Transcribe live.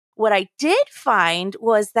what I did find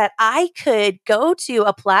was that I could go to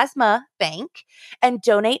a plasma bank and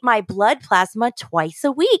donate my blood plasma twice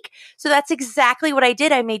a week. So that's exactly what I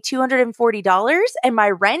did. I made $240 and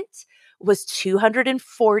my rent was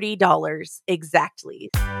 $240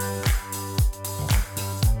 exactly.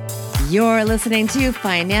 You're listening to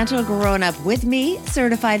Financial Grown Up with me,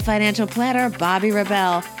 certified financial planner Bobbi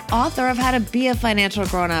Rebell, author of How to Be a Financial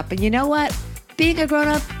Grown Up. And you know what? Being a grown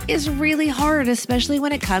up is really hard, especially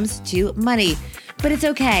when it comes to money. But it's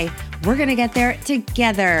okay. We're going to get there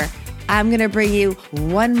together. I'm going to bring you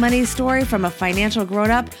one money story from a financial grown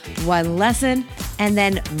up, one lesson, and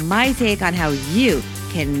then my take on how you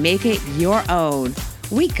can make it your own.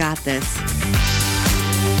 We got this.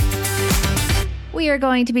 We are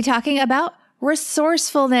going to be talking about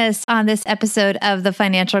resourcefulness on this episode of the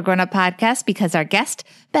Financial Grown Up Podcast because our guest,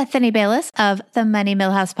 Bethany Bayless of the Money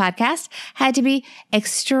Millhouse Podcast, had to be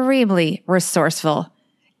extremely resourceful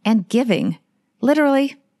and giving,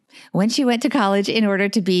 literally, when she went to college in order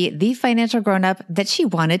to be the financial grown up that she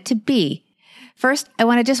wanted to be. First, I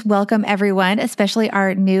want to just welcome everyone, especially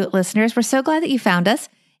our new listeners. We're so glad that you found us,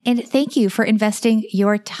 and thank you for investing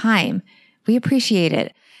your time. We appreciate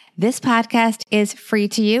it. This podcast is free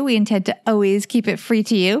to you. We intend to always keep it free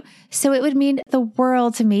to you. So it would mean the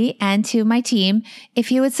world to me and to my team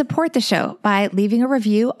if you would support the show by leaving a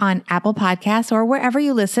review on Apple Podcasts or wherever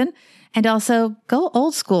you listen. And also go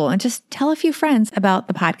old school and just tell a few friends about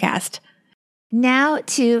the podcast. Now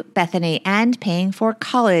to Bethany and paying for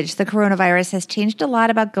college. The coronavirus has changed a lot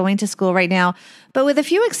about going to school right now, but with a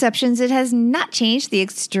few exceptions, it has not changed the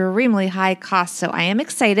extremely high cost. So I am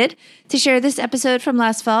excited to share this episode from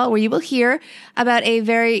last fall where you will hear about a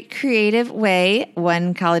very creative way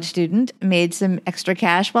one college student made some extra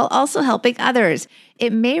cash while also helping others.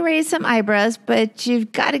 It may raise some eyebrows, but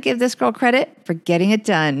you've got to give this girl credit for getting it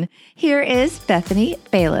done. Here is Bethany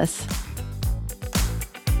Bayless.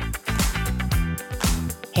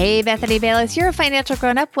 Hey, Bethany Bayless, you're a financial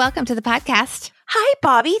grown-up. Welcome to the podcast. Hi,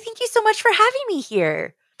 Bobbi. Thank you so much for having me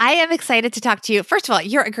here. I am excited to talk to you. First of all,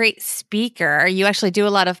 you're a great speaker. You actually do a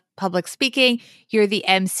lot of public speaking. You're the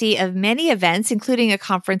MC of many events, including a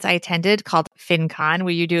conference I attended called FinCon,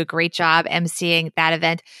 where you do a great job MCing that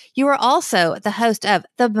event. You are also the host of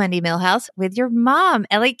The Money Millhouse with your mom,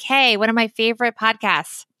 Ellie Kay, one of my favorite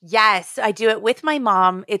podcasts. Yes, I do it with my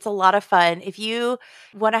mom. It's a lot of fun. If you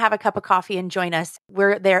want to have a cup of coffee and join us,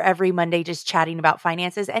 we're there every Monday just chatting about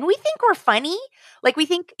finances. And we think we're funny. Like we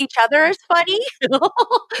think each other is funny.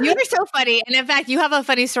 You are so funny. And in fact, you have a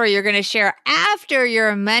funny story you're going to share after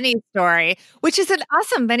your money story, which is an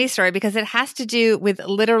awesome money story because it has to do with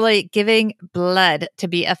literally giving blood to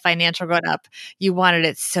be a financial grown-up. You wanted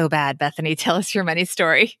it so bad, Bethany. Tell us your money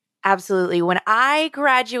story. Absolutely. When I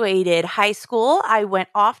graduated high school, I went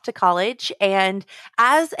off to college. And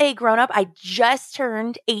as a grown-up, I just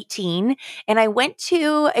turned 18. And I went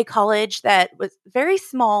to a college that was very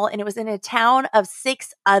small. And it was in a town of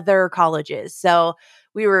 6 other colleges. So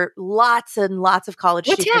we were lots and lots of college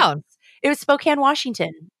What students. town? It was Spokane,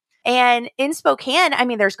 Washington. And in Spokane, I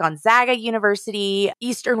mean, there's Gonzaga University,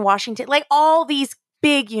 Eastern Washington, like all these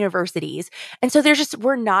big universities. And so there just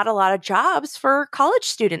were not a lot of jobs for college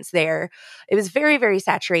students there. It was very, very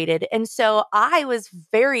saturated. And so I was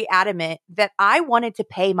very adamant that I wanted to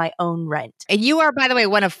pay my own rent. And you are, by the way,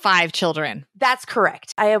 one of 5 children. That's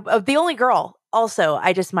correct. I am the only girl also,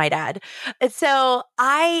 I just might add. And so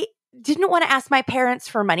I didn't want to ask my parents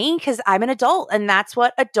for money because I'm an adult and that's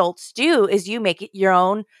what adults do is you make your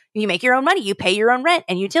own money. You pay your own rent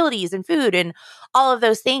and utilities and food and all of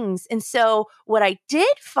those things. And so what I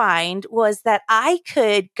did find was that I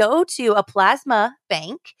could go to a plasma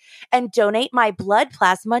bank and donate my blood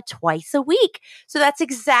plasma twice a week. So that's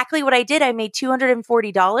exactly what I did. I made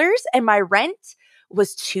 $240 and my rent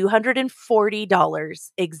was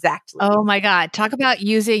 $240 exactly. Oh my God. Talk about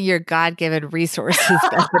using your God-given resources,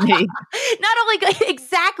 Bethany. Not only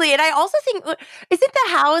exactly. And I also think, isn't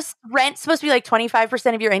the house rent supposed to be like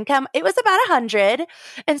 25% of your income? It was about 100.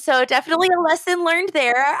 And so definitely a lesson learned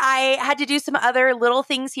there. I had to do some other little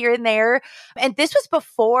things here and there. And this was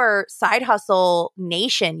before Side Hustle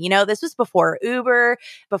Nation. You know, this was before Uber,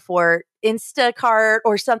 before Instacart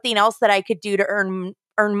or something else that I could do to earn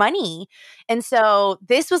money. And so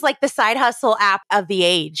this was like the side hustle app of the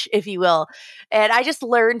age, if you will. And I just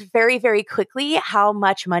learned very, very quickly how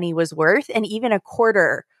much money was worth. And even a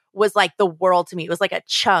quarter was like the world to me. It was like a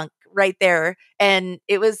chunk right there. And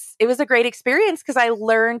it was a great experience because I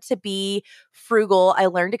learned to be frugal. I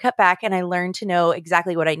learned to cut back and I learned to know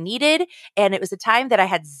exactly what I needed. And it was a time that I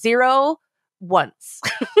had zero wants.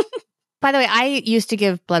 By the way, I used to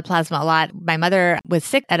give blood plasma a lot. My mother was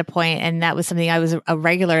sick at a point, and that was something I was a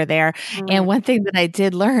regular there. And one thing that I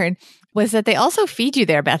did learn was that they also feed you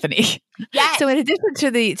there, Bethany. Yes. So in addition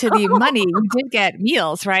to the money, you did get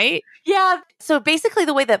meals, right? Yeah. So basically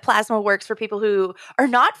the way that plasma works for people who are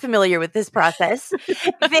not familiar with this process,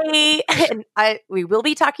 we will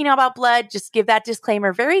be talking about blood, just give that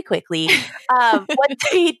disclaimer very quickly. What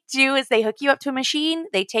they do is they hook you up to a machine,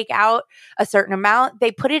 they take out a certain amount,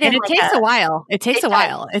 they put it in. And it takes a while. It takes a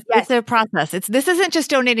while. It's a process. This isn't just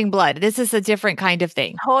donating blood. This is a different kind of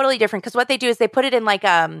thing. Totally different. Because what they do is they put it in like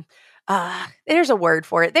there's a word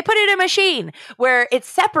for it. They put it in a machine where it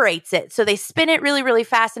separates it. So they spin it really, really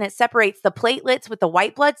fast and it separates the platelets with the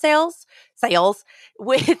white blood cells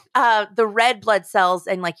with the red blood cells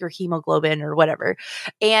and like your hemoglobin or whatever.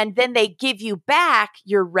 And then they give you back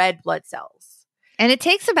your red blood cells. And it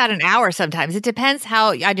takes about an hour sometimes. It depends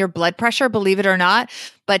on your blood pressure, believe it or not.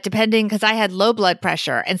 But depending, because I had low blood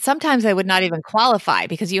pressure and sometimes I would not even qualify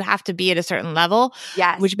because you have to be at a certain level,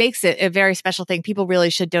 which makes it a very special thing. People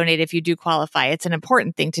really should donate if you do qualify. It's an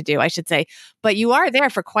important thing to do, I should say. But you are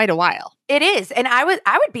there for quite a while. It is. And I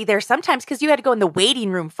would be there sometimes because you had to go in the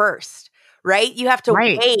waiting room first. Right? You have to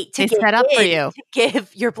wait to get set up for you to give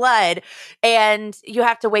your blood, and you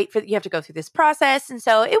have to go through this process. And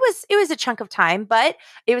so it was a chunk of time, but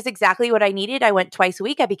it was exactly what I needed. I went twice a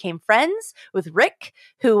week. I became friends with Rick,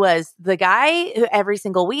 who was the guy who every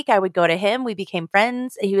single week I would go to him. We became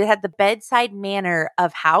friends. He had the bedside manner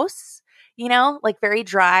of House. Like very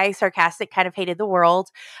dry, sarcastic, kind of hated the world,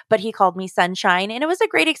 but he called me Sunshine. And it was a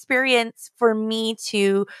great experience for me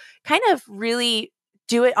to kind of really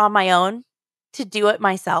do it on my own, to do it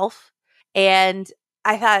myself. And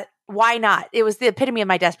I thought, why not? It was the epitome of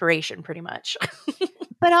my desperation, pretty much.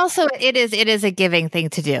 But also it is a giving thing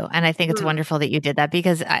to do. And I think it's wonderful that you did that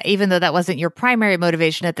because even though that wasn't your primary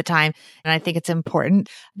motivation at the time, and I think it's important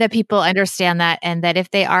that people understand that and that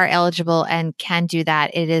if they are eligible and can do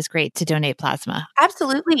that, it is great to donate plasma.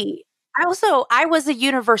 Absolutely. I was a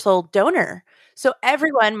universal donor. So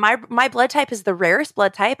everyone, my blood type is the rarest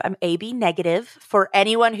blood type. I'm AB negative for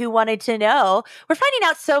anyone who wanted to know. We're finding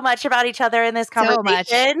out so much about each other in this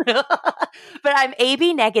conversation. So but I'm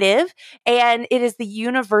AB negative and it is the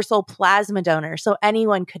universal plasma donor. So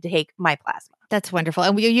anyone could take my plasma. That's wonderful.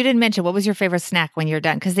 And you didn't mention, what was your favorite snack when you're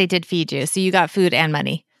done? Because they did feed you. So you got food and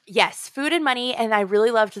money. Yes, food and money. And I really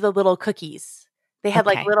loved the little cookies. They had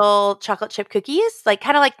like little chocolate chip cookies, like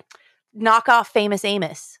kind of like knockoff Famous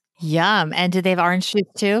Amos. Yum. And did they have orange juice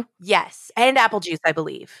too? Yes. And apple juice, I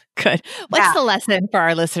believe. Good. What's the lesson for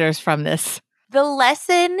our listeners from this? The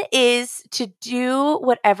lesson is to do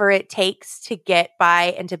whatever it takes to get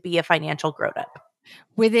by and to be a financial grown-up.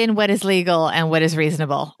 Within what is legal and what is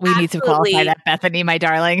reasonable. We need to qualify that, Bethany, my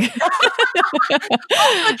darling.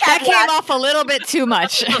 That came off a little bit too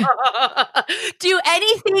much. Do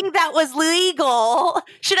anything that was legal.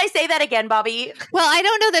 Should I say that again, Bobby? Well, I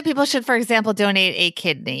don't know that people should, for example, donate a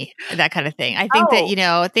kidney, that kind of thing. I think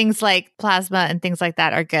that, things like plasma and things like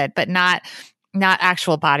that are good, but not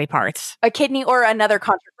actual body parts. A kidney or another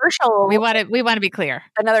controversial. We want to be clear.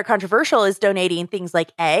 Another controversial is donating things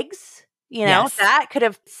like eggs. That could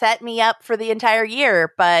have set me up for the entire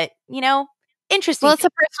year, but, interesting. Well, it's a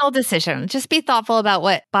personal decision. Just be thoughtful about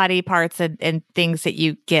what body parts and things that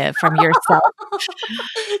you give from yourself.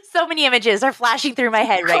 So many images are flashing through my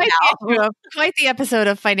head right now. Quite the episode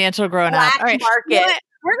of Financial Grown Up. All right. Market.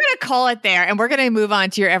 We're going to call it there, and we're going to move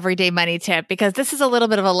on to your everyday money tip because this is a little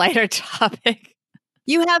bit of a lighter topic.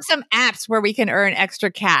 You have some apps where we can earn extra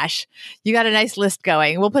cash. You got a nice list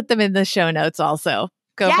going. We'll put them in the show notes also.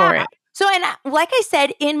 Go for it. So, and like I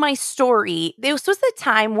said in my story, this was the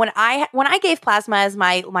time when I gave plasma as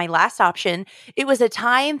my last option. It was a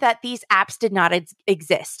time that these apps did not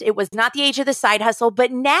exist. It was not the age of the side hustle.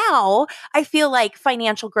 But now I feel like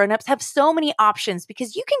financial grownups have so many options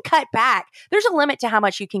because you can cut back. There's a limit to how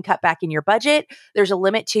much you can cut back in your budget. There's a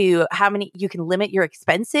limit to how many you can limit your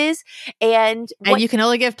expenses. And you can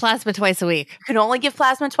only give plasma twice a week. You can only give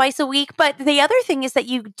plasma twice a week. But the other thing is that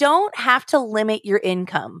you don't have to limit your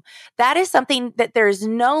income. That is something that there's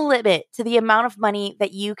no limit to the amount of money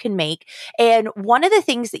that you can make. And one of the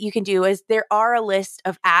things that you can do is there are a list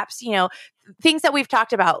of apps, things that we've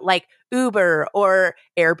talked about, like Uber or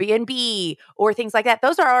Airbnb or things like that,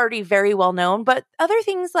 those are already very well known. But other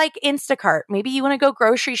things like Instacart, maybe you want to go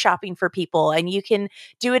grocery shopping for people and you can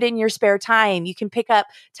do it in your spare time. You can pick up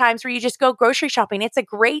times where you just go grocery shopping. It's a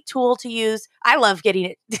great tool to use. I love getting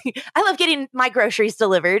it. I love getting my groceries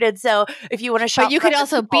delivered. And so if you want to shop, but you could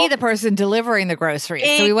also be the person delivering the groceries.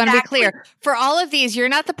 Exactly. So we want to be clear. For all of these, you're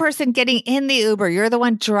not the person getting in the Uber. You're the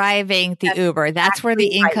one driving the Uber. That's where the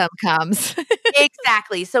income comes.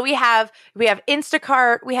 Exactly. So we have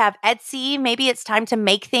Instacart, we have Etsy. Maybe it's time to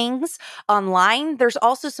make things online. There's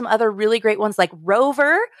also some other really great ones, like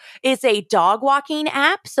Rover is a dog walking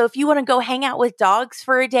app. So if you want to go hang out with dogs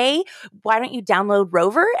for a day, why don't you download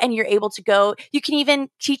Rover and you're able to go. You can even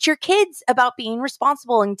teach your kids about being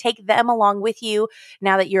responsible and take them along with you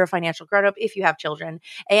now that you're a financial grown-up if you have children.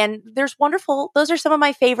 And those are some of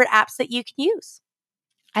my favorite apps that you can use.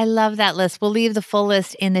 I love that list. We'll leave the full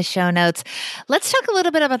list in the show notes. Let's talk a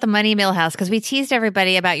little bit about the Money Millhouse, because we teased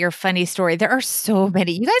everybody about your funny story. There are so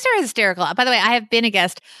many. You guys are hysterical. By the way, I have been a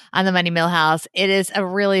guest on the Money Millhouse. It is a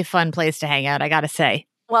really fun place to hang out, I got to say.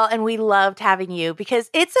 Well, and we loved having you because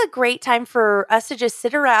it's a great time for us to just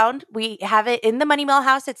sit around. We have it in the Money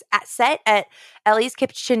Millhouse. It's set at Ellie's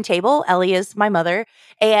kitchen table. Ellie is my mother.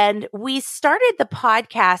 And we started the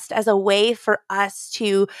podcast as a way for us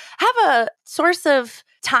to have a source of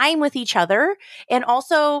time with each other and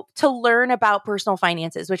also to learn about personal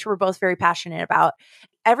finances, which we're both very passionate about.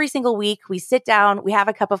 Every single week, we sit down, we have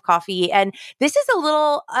a cup of coffee, and this is a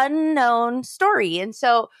little unknown story. And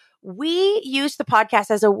so we used the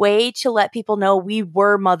podcast as a way to let people know we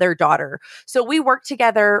were mother-daughter. So we worked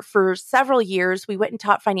together for several years. We went and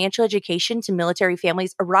taught financial education to military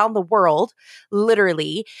families around the world,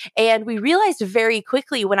 literally. And we realized very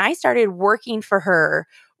quickly when I started working for her,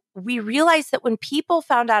 we realized that when people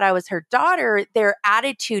found out I was her daughter, their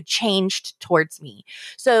attitude changed towards me.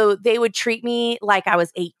 So they would treat me like I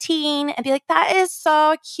was 18 and be like, that is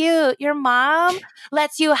so cute. Your mom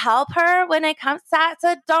lets you help her when it comes. That's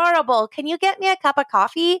adorable. Can you get me a cup of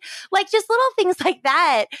coffee? Like just little things like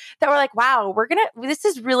that were like, wow, this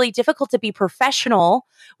is really difficult to be professional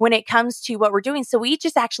when it comes to what we're doing. So we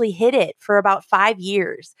just actually hid it for about 5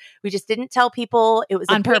 years. We just didn't tell people. It was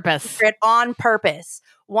on purpose. Secret, on purpose.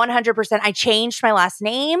 100%. I changed my last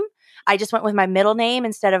name. I just went with my middle name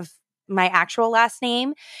instead of my actual last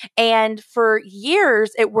name. And for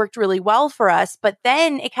years, it worked really well for us. But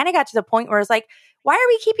then it kind of got to the point where it's like, why are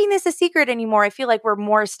we keeping this a secret anymore? I feel like we're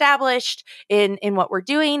more established in what we're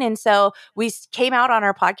doing. And so we came out on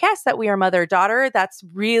our podcast that we are mother-daughter. That's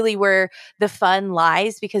really where the fun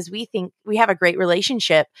lies because we think we have a great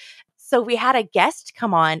relationship. So we had a guest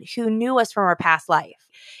come on who knew us from our past life.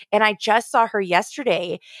 And I just saw her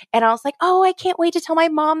yesterday and I was like, oh, I can't wait to tell my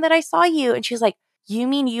mom that I saw you. And she was like, you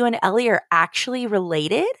mean you and Ellie are actually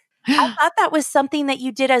related? I thought that was something that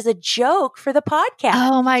you did as a joke for the podcast.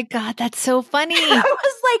 Oh my God, that's so funny. I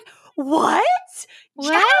was like, what?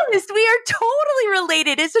 Yes, we are totally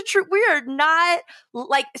related. It's a true. We are not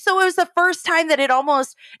like, so it was the first time that it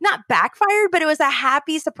almost not backfired, but it was a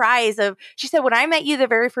happy surprise she said, when I met you the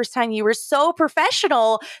very first time, you were so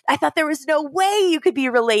professional. I thought there was no way you could be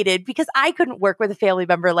related because I couldn't work with a family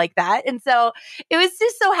member like that. And so it was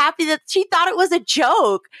just so happy that she thought it was a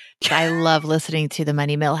joke. I love listening to the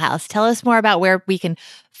Money Millhouse. Tell us more about where we can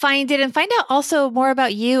find it and find out also more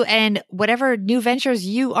about you and whatever new ventures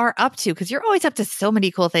you are up to, because you're always up to so many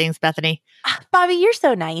cool things, Bethany. Bobby, you're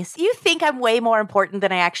so nice. You think I'm way more important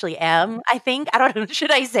than I actually am, I think. I don't know.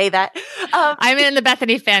 Should I say that? I'm in the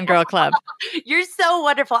Bethany Fangirl Club. You're so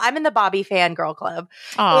wonderful. I'm in the Bobby Fangirl Club.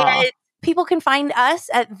 Aww. And people can find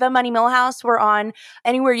us at The Money Millhouse. We're on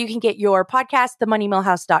anywhere you can get your podcast.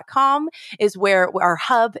 TheMoneyMillhouse.com is where our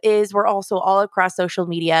hub is. We're also all across social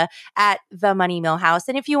media at The Money Millhouse.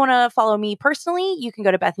 And if you want to follow me personally, you can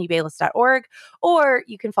go to BethanyBayless.org or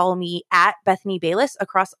you can follow me at Bethany Bayless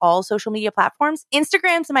across all social media platforms.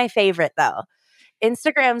 Instagram's my favorite though.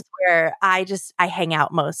 Instagram's where I hang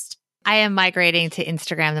out most. I am migrating to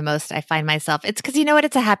Instagram the most. I find myself. It's because you know what?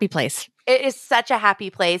 It's a happy place. It is such a happy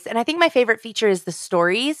place. And I think my favorite feature is the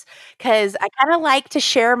stories because I kind of like to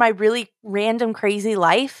share my really random, crazy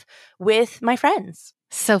life with my friends.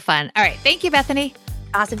 So fun. All right. Thank you, Bethany.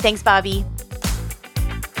 Awesome. Thanks, Bobby.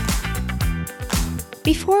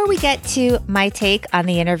 Before we get to my take on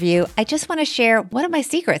the interview, I just want to share one of my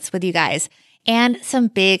secrets with you guys and some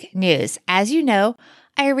big news. As you know,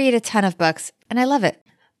 I read a ton of books and I love it.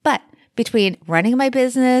 But between running my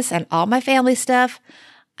business and all my family stuff,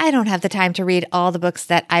 I don't have the time to read all the books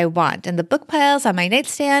that I want. And the book piles on my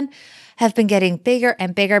nightstand have been getting bigger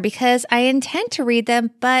and bigger because I intend to read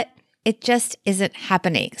them, but It just isn't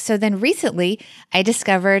happening. So then recently I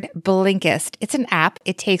discovered Blinkist. It's an app.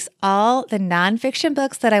 It takes all the nonfiction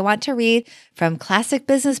books that I want to read, from classic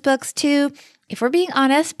business books to, if we're being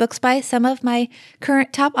honest, books by some of my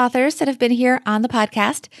current top authors that have been here on the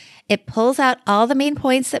podcast. It pulls out all the main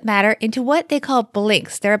points that matter into what they call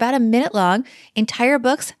blinks. They're about a minute long, entire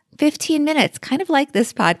books, 15 minutes, kind of like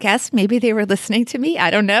this podcast. Maybe they were listening to me.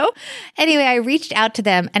 I don't know. Anyway, I reached out to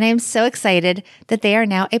them and I am so excited that they are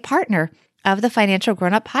now a partner of the Financial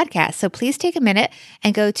Grown Up podcast. So please take a minute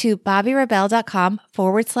and go to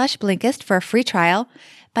bobbyrebell.com/Blinkist for a free trial.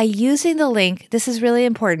 By using the link, this is really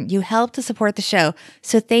important. You help to support the show.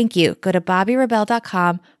 So thank you. Go to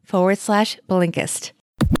bobbyrebell.com/Blinkist.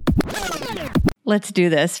 Let's do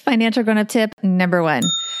this. Financial Grown Up tip number 1,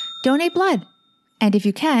 donate blood. And if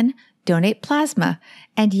you can, donate plasma.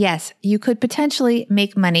 And yes, you could potentially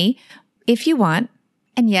make money if you want.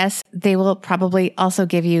 And yes, they will probably also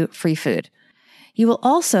give you free food. You will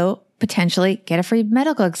also potentially get a free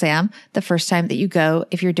medical exam the first time that you go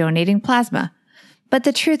if you're donating plasma. But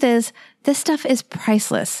the truth is, this stuff is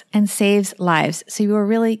priceless and saves lives. So you are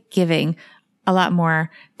really giving a lot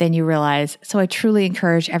more than you realize. So I truly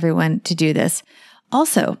encourage everyone to do this.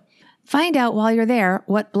 Also, find out while you're there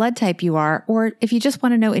what blood type you are, or if you just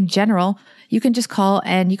want to know in general, you can just call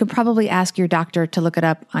and you can probably ask your doctor to look it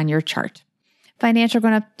up on your chart. Financial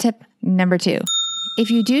Grown Up tip number 2.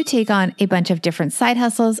 If you do take on a bunch of different side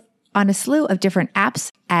hustles on a slew of different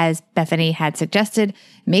apps, as Bethany had suggested,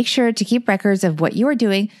 make sure to keep records of what you are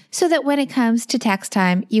doing so that when it comes to tax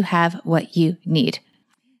time, you have what you need.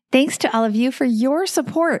 Thanks to all of you for your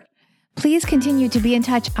support. Please continue to be in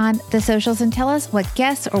touch on the socials and tell us what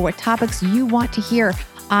guests or what topics you want to hear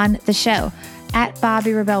on the show. At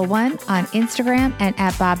BobbyRebell1 on Instagram and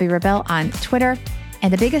at BobbyRebell on Twitter.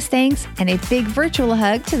 And the biggest thanks and a big virtual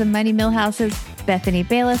hug to the Money Millhouse's Bethany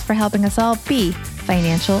Bayless for helping us all be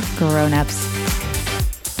financial grown-ups.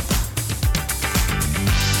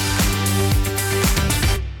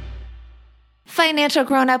 Financial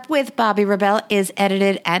Grown Up with Bobby Rebell is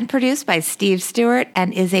edited and produced by Steve Stewart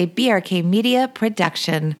and is a BRK Media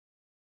production.